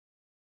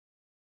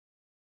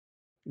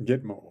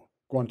Gitmo,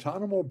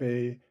 Guantanamo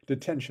Bay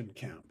detention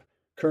camp.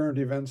 Current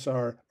events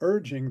are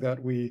urging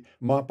that we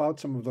mop out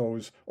some of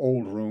those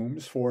old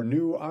rooms for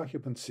new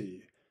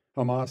occupancy.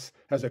 Hamas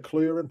has a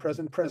clear and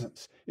present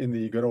presence in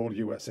the good old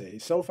USA,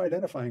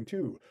 self-identifying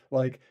too,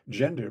 like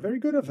gender. Very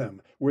good of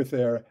them with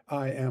their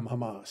I am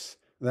Hamas.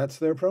 That's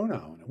their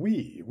pronoun.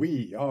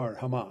 We are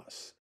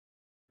Hamas.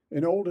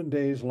 In olden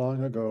days,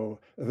 long ago,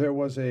 there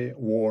was a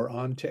war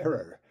on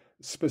terror,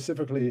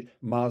 specifically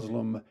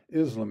Muslim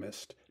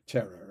Islamist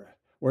terror,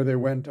 where they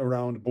went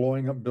around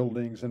blowing up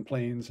buildings and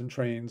planes and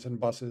trains and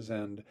buses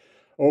and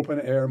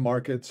open air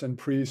markets and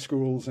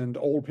preschools and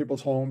old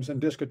people's homes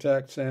and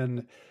discotheques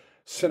and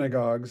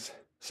synagogues.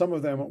 Some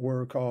of them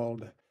were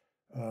called,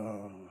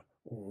 uh,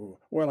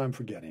 well, I'm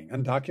forgetting,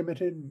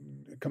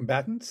 undocumented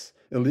combatants?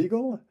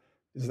 Illegal?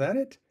 Is that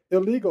it?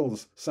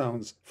 Illegals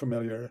sounds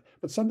familiar,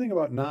 but something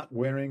about not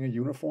wearing a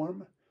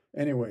uniform?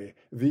 Anyway,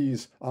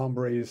 these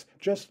hombres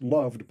just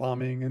loved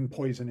bombing and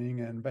poisoning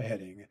and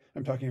beheading.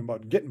 I'm talking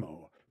about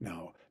Gitmo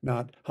now,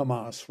 not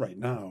Hamas right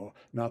now,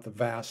 not the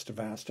vast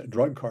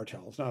drug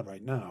cartels, not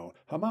right now.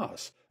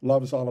 Hamas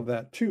loves all of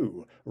that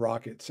too.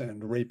 Rockets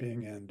and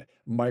raping and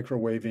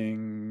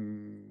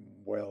microwaving,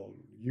 well,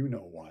 you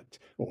know what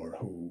or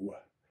who.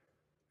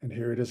 And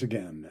here it is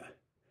again.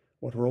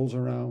 What rolls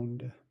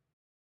around?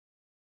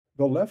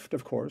 The left,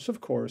 of course,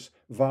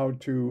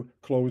 vowed to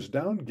close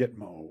down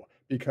Gitmo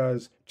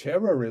because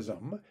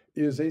terrorism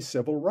is a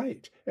civil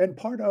right and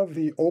part of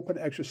the open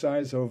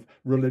exercise of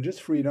religious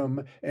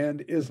freedom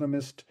and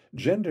Islamist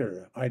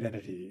gender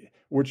identity,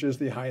 which is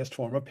the highest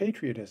form of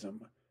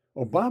patriotism.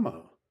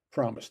 Obama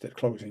promised at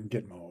closing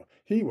Gitmo.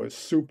 He was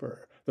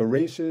super. The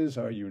races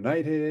are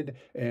united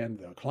and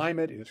the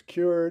climate is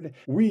cured.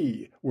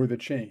 We were the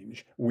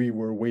change we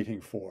were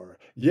waiting for.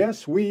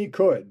 Yes, we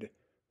could.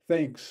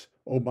 Thanks,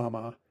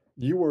 Obama.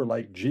 You were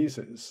like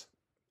Jesus.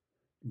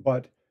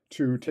 But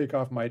to take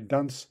off my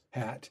dunce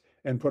hat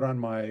and put on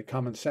my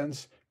common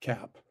sense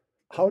cap,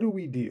 how do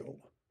we deal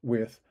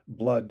with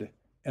blood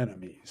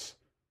enemies?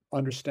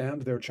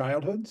 Understand their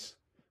childhoods?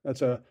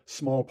 That's a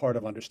small part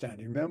of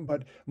understanding them,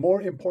 but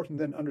more important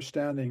than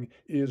understanding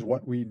is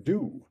what we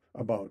do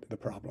about the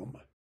problem.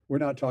 We're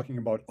not talking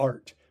about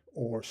art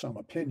or some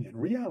opinion.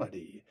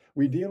 Reality.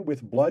 We deal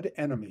with blood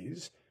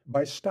enemies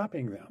by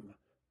stopping them.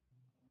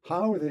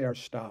 How they are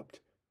stopped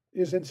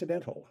is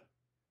incidental.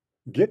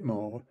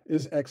 Gitmo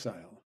is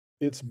exile.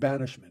 It's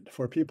banishment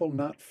for people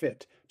not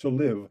fit to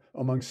live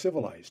among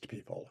civilized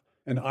people.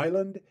 An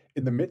island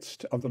in the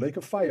midst of the lake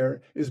of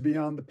fire is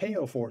beyond the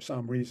pale for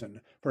some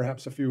reason.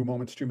 Perhaps a few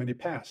moments too many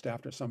passed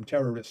after some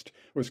terrorist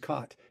was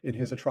caught in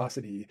his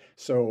atrocity,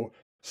 so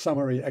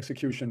summary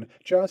execution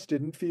just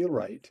didn't feel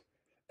right.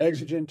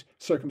 Exigent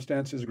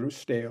circumstances grew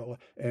stale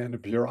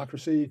and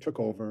bureaucracy took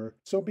over,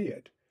 so be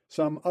it.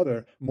 Some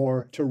other,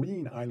 more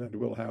terrene island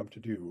will have to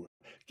do.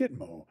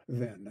 Gitmo,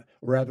 then,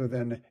 rather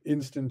than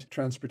instant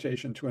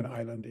transportation to an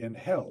island in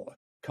hell,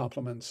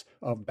 compliments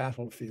of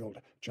battlefield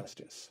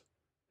justice.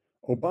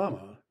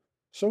 Obama,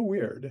 so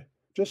weird,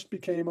 just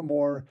became a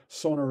more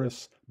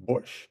sonorous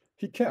Bush.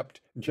 He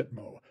kept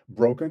Gitmo,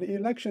 broken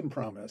election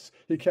promise.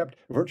 He kept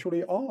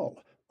virtually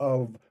all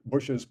of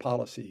Bush's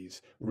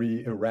policies,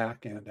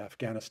 re-Iraq and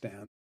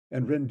Afghanistan,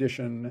 and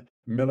rendition,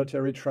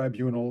 military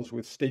tribunals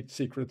with state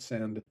secrets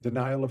and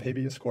denial of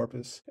habeas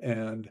corpus,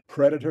 and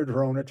predator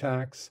drone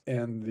attacks,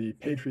 and the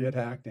Patriot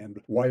Act,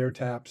 and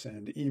wiretaps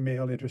and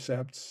email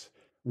intercepts.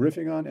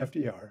 Riffing on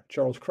FDR,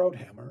 Charles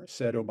Krauthammer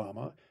said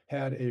Obama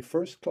had a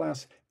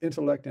first-class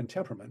intellect and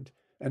temperament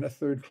and a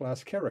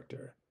third-class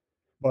character.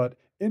 But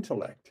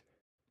intellect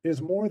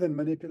is more than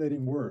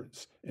manipulating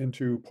words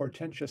into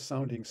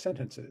portentous-sounding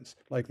sentences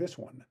like this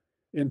one.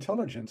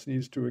 Intelligence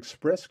needs to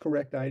express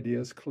correct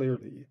ideas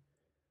clearly.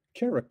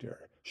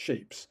 Character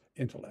shapes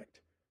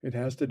intellect. It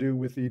has to do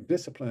with the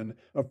discipline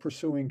of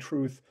pursuing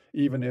truth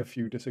even if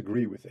you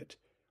disagree with it.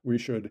 We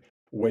should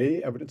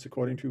weigh evidence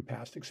according to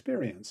past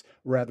experience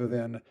rather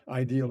than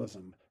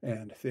idealism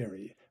and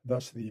theory.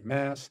 Thus the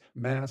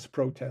mass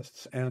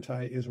protests,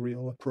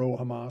 anti-Israel,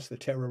 pro-Hamas, the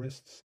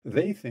terrorists,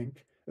 they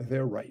think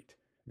they're right.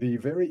 The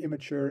very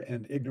immature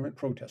and ignorant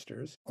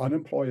protesters,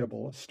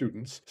 unemployable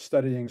students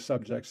studying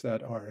subjects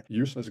that are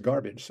useless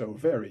garbage so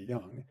very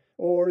young,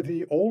 or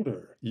the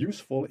older,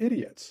 useful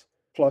idiots,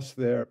 plus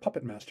their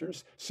puppet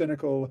masters,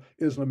 cynical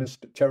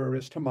Islamist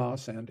terrorist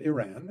Hamas and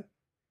Iran.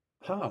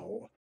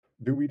 How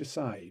do we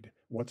decide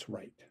what's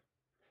right?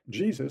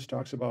 Jesus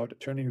talks about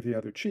turning the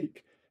other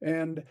cheek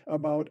and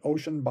about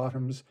ocean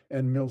bottoms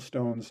and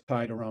millstones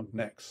tied around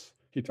necks.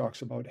 He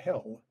talks about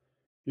hell.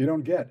 You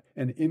don't get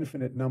an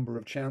infinite number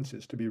of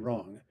chances to be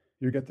wrong.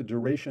 You get the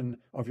duration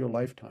of your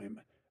lifetime.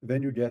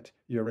 Then you get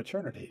your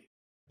eternity.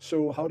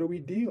 So how do we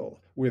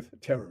deal with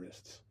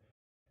terrorists?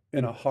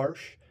 In a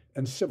harsh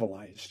and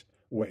civilized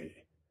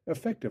way,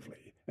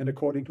 effectively and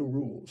according to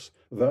rules.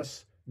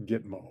 Thus,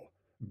 Gitmo,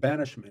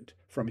 banishment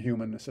from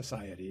human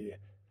society.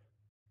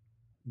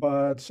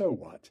 But so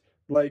what?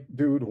 Like,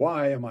 dude,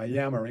 why am I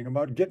yammering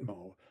about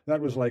Gitmo? That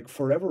was like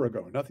forever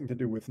ago, nothing to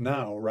do with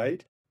now,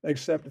 right?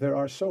 Except there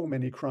are so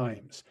many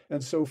crimes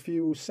and so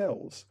few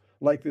cells.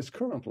 like this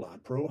current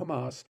lot,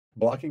 pro-Hamas,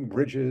 blocking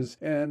bridges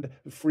and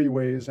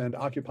freeways and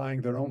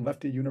occupying their own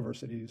lefty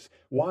universities,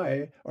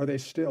 why are they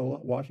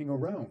still walking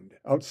around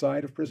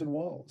outside of prison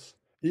walls?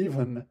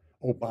 Even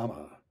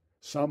Obama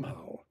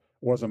somehow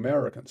was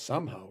American,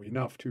 somehow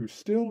enough to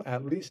still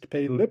at least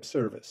pay lip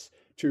service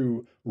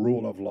to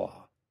rule of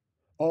law.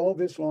 All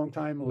this long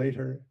time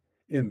later,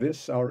 in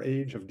this our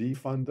age of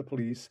defund the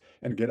police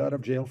and get out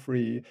of jail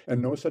free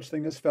and no such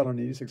thing as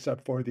felonies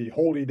except for the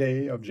holy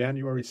day of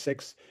January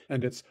 6th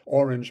and its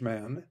Orange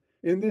Man,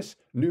 in this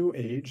new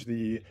age,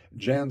 the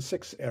Jan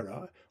 6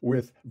 era,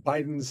 with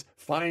Biden's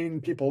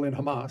fine people in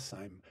Hamas,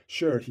 I'm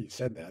sure he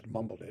said that,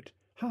 mumbled it.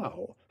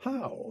 How,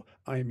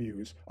 I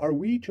muse, are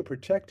we to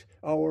protect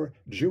our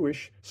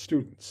Jewish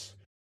students,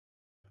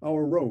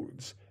 our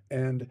roads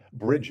and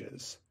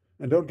bridges?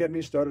 And don't get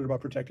me started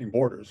about protecting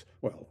borders.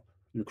 Well,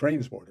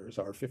 Ukraine's borders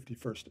are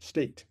 51st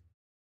state.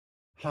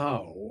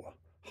 How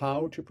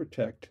to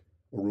protect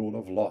rule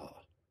of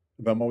law,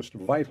 the most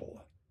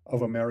vital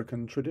of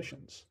American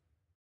traditions.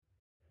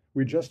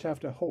 We just have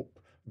to hope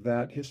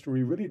that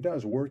history really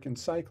does work in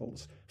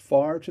cycles,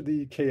 far to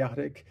the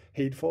chaotic,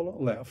 hateful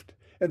left,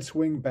 and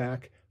swing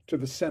back to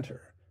the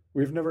center.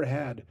 We've never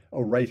had a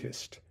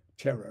rightist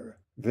terror.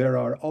 There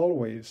are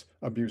always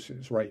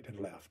abuses, right and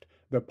left.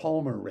 The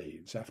Palmer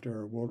raids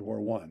after World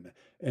War I,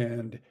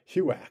 and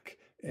HUAC,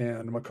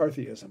 and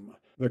McCarthyism.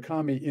 The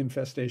commie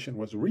infestation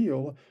was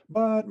real,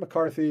 but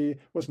McCarthy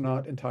was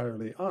not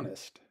entirely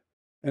honest.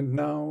 And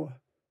now,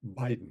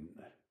 Biden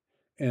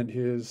and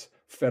his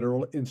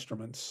federal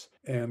instruments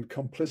and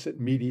complicit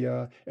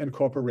media and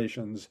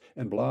corporations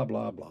and blah,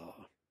 blah, blah.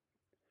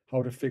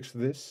 How to fix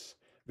this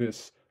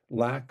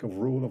lack of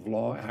rule of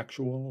law,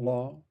 actual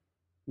law?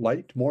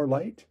 Light, more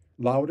light,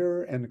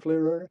 louder and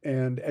clearer,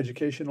 and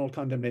educational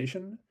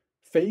condemnation?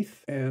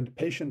 Faith and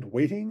patient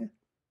waiting?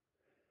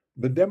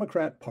 The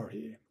Democrat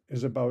Party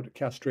is about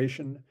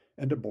castration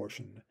and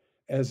abortion,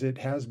 as it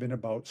has been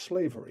about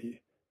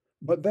slavery.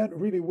 But that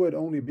really would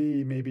only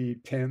be maybe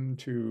 10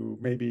 to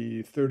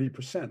maybe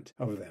 30%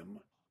 of them,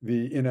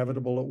 the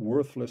inevitable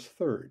worthless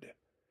third.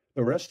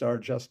 The rest are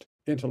just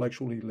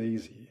intellectually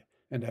lazy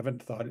and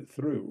haven't thought it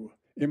through.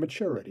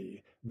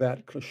 Immaturity,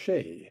 that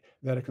cliché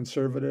that a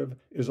conservative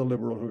is a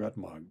liberal who got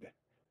mugged.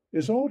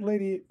 Is old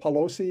lady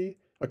Pelosi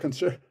a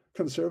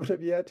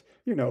conservative yet?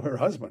 You know, her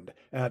husband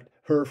at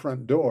her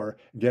front door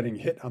getting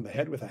hit on the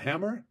head with a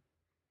hammer?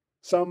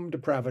 Some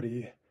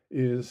depravity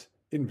is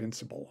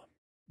invincible.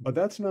 But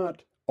that's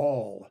not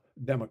all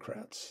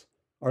Democrats.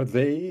 Are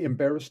they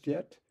embarrassed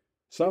yet?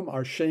 Some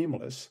are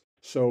shameless,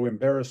 so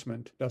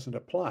embarrassment doesn't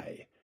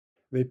apply.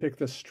 They pick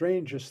the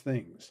strangest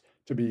things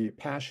to be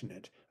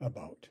passionate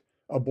about.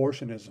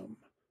 Abortionism,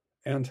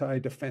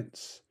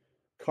 anti-defense,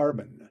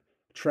 carbon,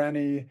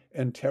 tranny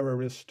and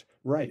terrorist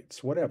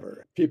rights,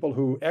 whatever. People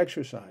who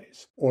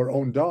exercise or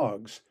own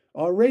dogs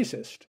are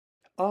racist.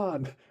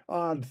 Odd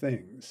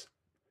things.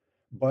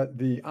 But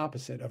the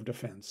opposite of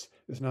defense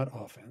is not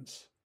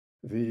offense.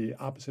 The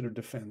opposite of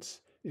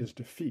defense is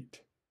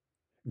defeat.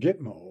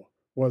 Gitmo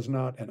was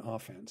not an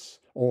offense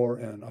or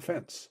an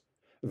offense.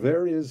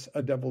 There is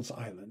a devil's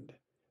island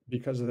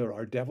because there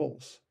are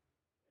devils.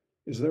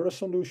 Is there a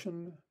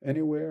solution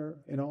anywhere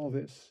in all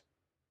this?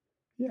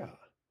 Yeah.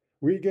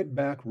 We get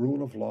back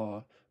rule of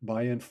law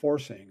by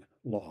enforcing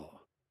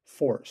law.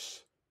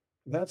 Force.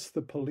 That's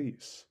the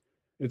police.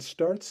 It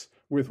starts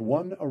with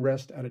one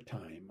arrest at a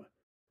time.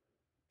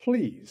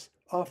 Please,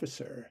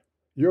 officer,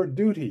 your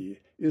duty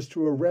is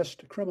to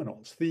arrest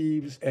criminals,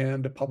 thieves,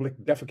 and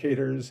public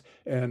defecators,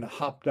 and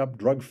hopped-up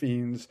drug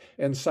fiends,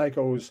 and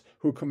psychos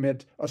who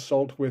commit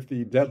assault with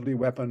the deadly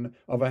weapon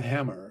of a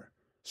hammer.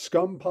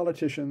 Scum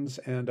politicians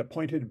and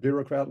appointed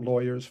bureaucrat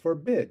lawyers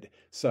forbid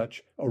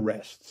such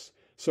arrests.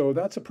 So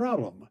that's a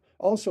problem,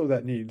 also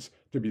that needs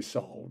to be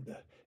solved.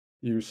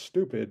 You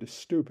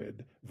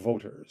stupid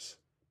voters.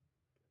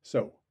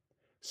 So,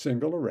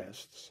 single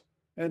arrests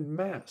and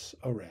mass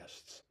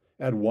arrests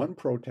at one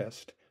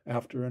protest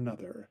after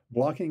another.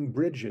 Blocking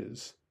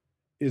bridges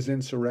is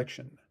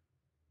insurrection.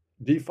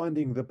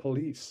 Defunding the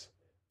police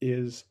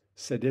is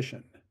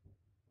sedition.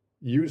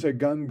 Use a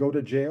gun, go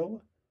to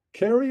jail?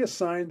 Carry a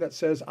sign that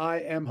says, I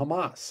am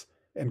Hamas,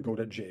 and go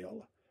to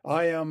jail.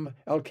 I am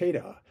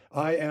Al-Qaeda.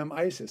 I am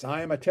ISIS.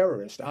 I am a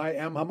terrorist. I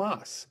am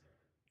Hamas.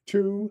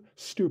 Too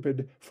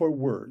stupid for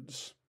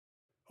words.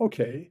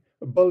 Okay,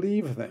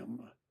 believe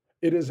them.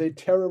 It is a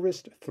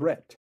terrorist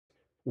threat.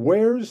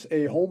 Where's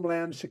a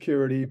Homeland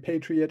Security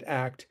Patriot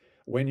Act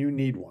when you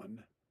need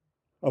one?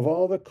 Of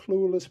all the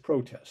clueless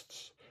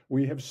protests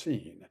we have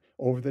seen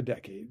over the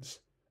decades,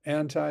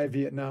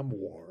 anti-Vietnam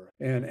War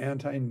and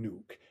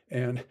anti-nuke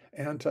and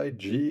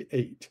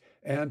anti-G8,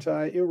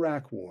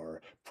 anti-Iraq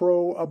War,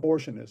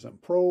 pro-abortionism,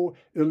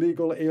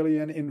 pro-illegal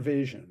alien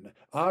invasion,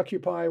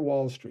 Occupy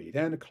Wall Street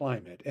and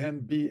climate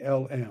and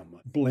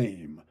BLM,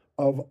 blame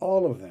of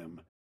all of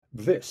them,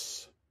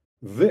 this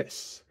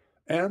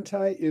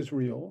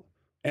anti-Israel,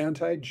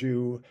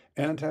 anti-Jew,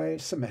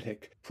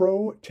 anti-Semitic,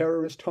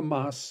 pro-terrorist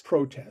Hamas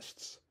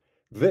protests,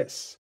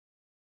 this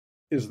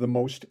is the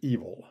most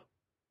evil.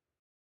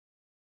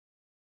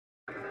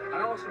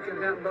 also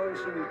condemn those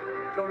who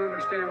don't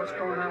understand what's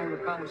going on with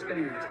the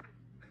Palestinians.